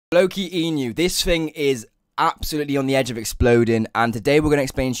Floki Inu, this thing is absolutely on the edge of exploding, and today we're going to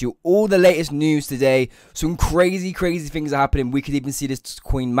explain to you all the latest news today. Some crazy things are happening. We could even see this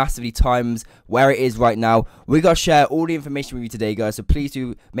coin massively times where it is right now. We got to share all the information with you today, guys, so please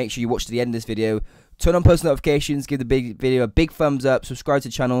do make sure you watch to the end of this video. Turn on post notifications, give the video a big thumbs up, subscribe to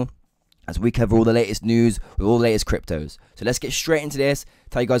the channel as we cover all the latest news with all the latest cryptos. So let's get straight into this,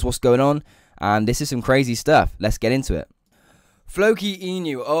 tell you guys what's going on, and this is some crazy stuff. Let's get into it. Floki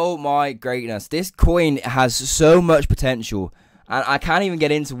Inu, oh my greatness, this coin has so much potential, and I can't even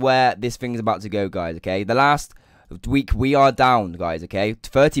get into where this thing is about to go, guys, okay? The last week we are down, guys, okay,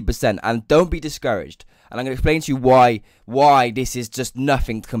 30%, and don't be discouraged, and I'm going to explain to you why this is just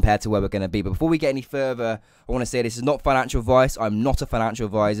nothing compared to where we're going to be. But before we get any further, I want to say this is not financial advice. I'm not a financial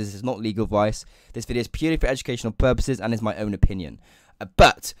advisor. This is not legal advice. This video is purely for educational purposes and is my own opinion.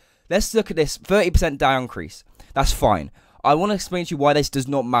 But let's look at this 30% down increase. That's fine. I want to explain to you why this does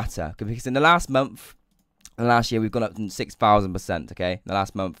not matter, because in the last month and last year we've gone up to 6,000%, okay? In the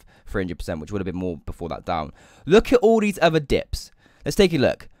last month, 300%, which would have been more before that down. Look at all these other dips. Let's take a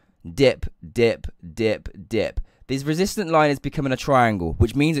look. Dip, dip, dip, dip. This resistant line is becoming a triangle,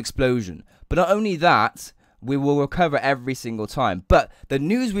 which means explosion. But not only that, we will recover every single time. But the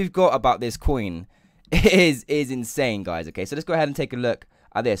news we've got about this coin is insane, guys, okay? So let's go ahead and take a look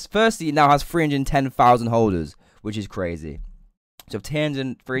at this. Firstly, it now has 310,000 holders, which is crazy. So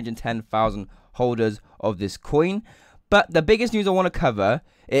 310,000 holders of this coin. But the biggest news I want to cover,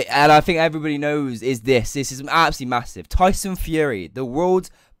 and I think everybody knows, is this. This is absolutely massive. Tyson Fury, the world's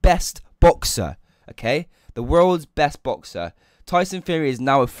best boxer. Okay? The world's best boxer. Tyson Fury is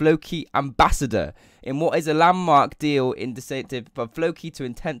now a Floki ambassador in what is a landmark deal indicative for Floki to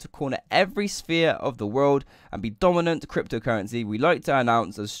intend to corner every sphere of the world and be dominant cryptocurrency. We like to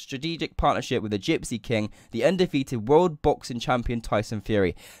announce a strategic partnership with the Gypsy King, the undefeated world boxing champion Tyson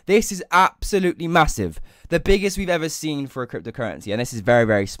Fury. This is absolutely massive. The biggest we've ever seen for a cryptocurrency, and this is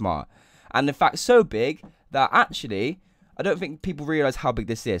very smart. And in fact, so big that actually, I don't think people realize how big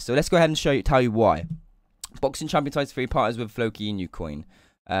this is. So let's go ahead and tell you why. Boxing champion Tyson Fury partners with Floki Inu coin.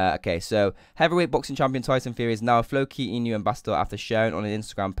 Okay, so heavyweight boxing champion Tyson Fury is now a Floki Inu ambassador after sharing on an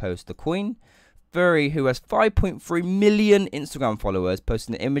Instagram post the coin. Fury, who has 5.3 million Instagram followers,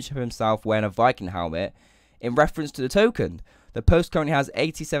 posted an image of himself wearing a Viking helmet in reference to the token. The post currently has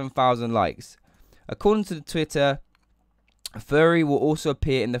 87,000 likes. According to the Twitter, Fury will also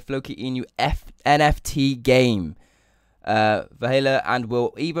appear in the Floki Inu NFT game. Valhalla, and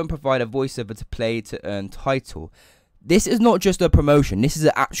will even provide a voiceover to play to earn title. This is not just a promotion, this is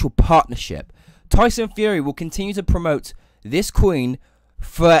an actual partnership. Tyson Fury will continue to promote this coin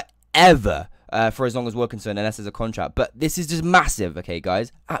forever, for as long as we're concerned, unless there's a contract. But this is just massive, okay,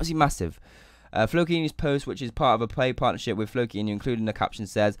 guys? Absolutely massive. Floki Inu's post, which is part of a play partnership with Floki Inu, including the caption,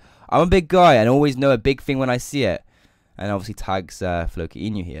 says, "I'm a big guy and always know a big thing when I see it." And obviously tags Floki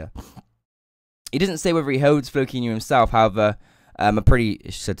Inu here. He doesn't say whether he holds Floki Inu himself, however, I'm pretty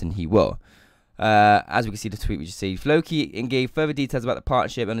certain he will. As we can see the tweet we just see, Floki gave further details about the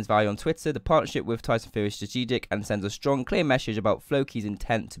partnership and its value on Twitter. The partnership with Tyson Fury is strategic and sends a strong, clear message about Floki's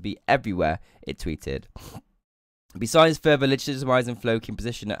intent to be everywhere, it tweeted. Besides further legitimizing Floki and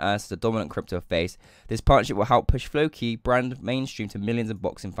positioning it as the dominant crypto face, this partnership will help push Floki brand mainstream to millions of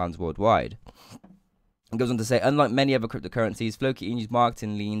boxing fans worldwide. It goes on to say, unlike many other cryptocurrencies, Floki Inu's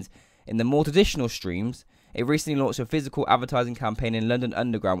marketing leans in the more traditional streams. It recently launched a physical advertising campaign in London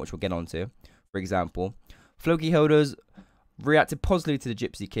Underground, which we'll get onto. For example, Floki holders reacted positively to the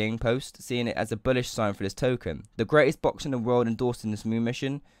Gypsy King post, seeing it as a bullish sign for this token. The greatest boxer in the world endorsed in this new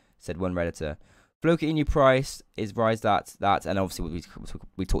mission, said one Redditor. Floki Inu price is rise that, and obviously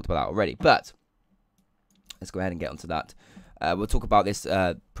we talked about that already. But let's go ahead and get onto that. We'll talk about this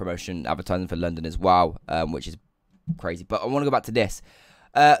promotion advertising for London as well, which is crazy. But I want to go back to this.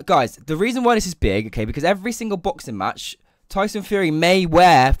 Guys, the reason why this is big, okay, because every single boxing match, Tyson Fury may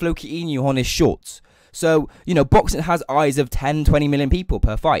wear Floki Inu on his shorts. So, you know, boxing has eyes of 10, 20 million people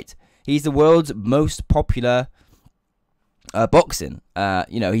per fight. He's the world's most popular boxing.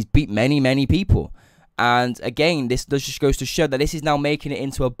 You know, he's beat many people. And again, this just goes to show that this is now making it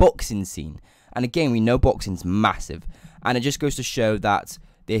into a boxing scene. And again, we know boxing's massive. And it just goes to show that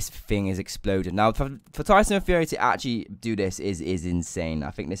this thing is exploded. Now, for Tyson Fury to actually do this is insane.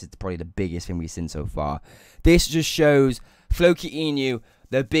 I think this is probably the biggest thing we've seen so far. This just shows Floki Inu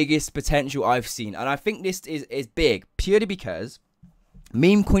the biggest potential I've seen. And I think this is big purely because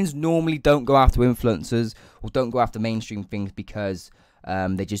meme coins normally don't go after influencers or don't go after mainstream things because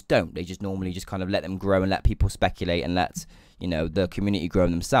They just don't. They just normally just kind of let them grow and let people speculate and let, you know, the community grow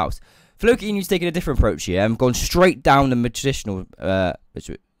themselves. Floki Inu's taking a different approach here and gone straight down the traditional,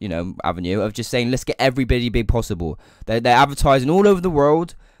 you know, avenue of just saying, let's get everybody big possible. They're advertising all over the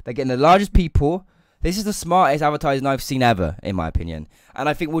world. They're getting the largest people. This is the smartest advertising I've seen ever, in my opinion. And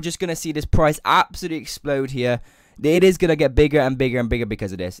I think we're just going to see this price absolutely explode here. It is going to get bigger and bigger and bigger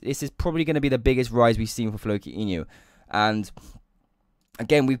because of this. This is probably going to be the biggest rise we've seen for Floki Inu. And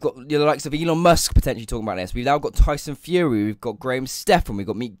again, we've got the likes of Elon Musk potentially talking about this. We've now got Tyson Fury. We've got Graham Stephan. We've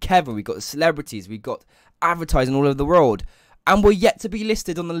got Meet Kevin. We've got the celebrities. We've got advertising all over the world. And we're yet to be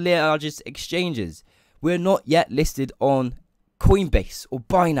listed on the largest exchanges. We're not yet listed on Coinbase or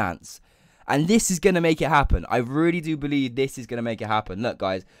Binance. And this is going to make it happen. I really do believe this is going to make it happen. Look,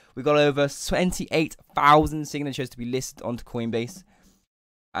 guys, we've got over 28,000 signatures to be listed onto Coinbase.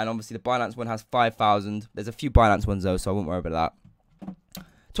 And obviously, the Binance one has 5,000. There's a few Binance ones, though, so I won't worry about that.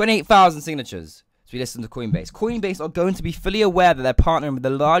 28,000 signatures to be listed onto Coinbase. Coinbase are going to be fully aware that they're partnering with the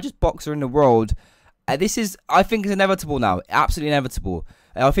largest boxer in the world. This is, I think, is inevitable now. Absolutely inevitable.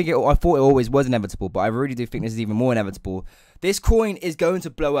 I thought it always was inevitable, but I really do think this is even more inevitable. This coin is going to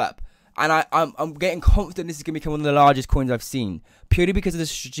blow up. And I'm getting confident this is going to become one of the largest coins I've seen. Purely because of the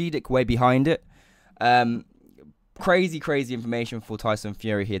strategic way behind it. Crazy information for Tyson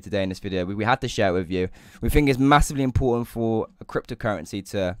Fury here today in this video. We had to share it with you. We think it's massively important for a cryptocurrency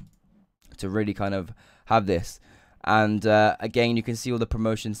to really kind of have this. And again, you can see all the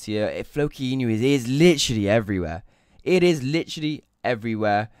promotions here. Floki Inu is literally everywhere. It is literally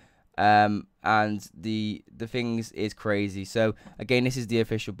everywhere. And the things is crazy. So again, this is the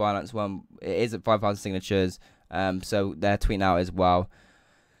official Binance one. It is at 5,000 signatures. So they're tweeting out as well.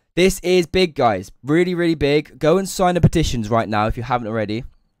 This is big, guys. Really big. Go and sign the petitions right now if you haven't already.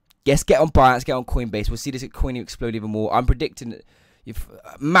 Yes, get on Binance, get on Coinbase. We'll see this coin explode even more. I'm predicting a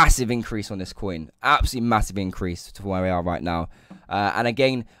massive increase on this coin. Absolutely massive increase to where we are right now. And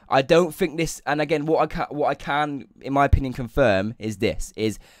again, I don't think this. And again, what I can, in my opinion, confirm is this: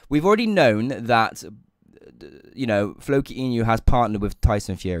 we've already known that, you know, Floki Inu has partnered with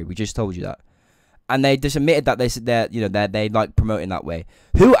Tyson Fury. We just told you that, and they just admitted that they like promoting that way.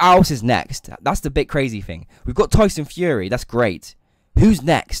 Who else is next? That's the big crazy thing. We've got Tyson Fury. That's great. Who's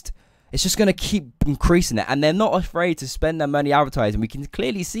next? It's just going to keep increasing it. And they're not afraid to spend their money advertising. We can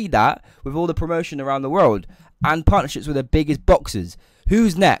clearly see that with all the promotion around the world and partnerships with the biggest boxers.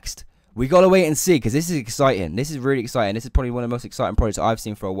 Who's next? We got to wait and see, because this is exciting. This is really exciting. This is probably one of the most exciting projects I've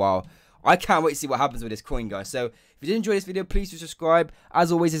seen for a while. I can't wait to see what happens with this coin, guys. So if you did enjoy this video, please do subscribe.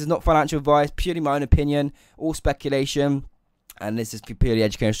 As always, this is not financial advice, purely my own opinion, all speculation. And this is for purely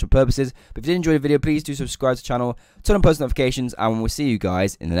educational purposes. But if you did enjoy the video, please do subscribe to the channel, turn on post notifications, and we'll see you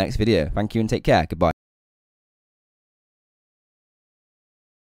guys in the next video. Thank you and take care. Goodbye.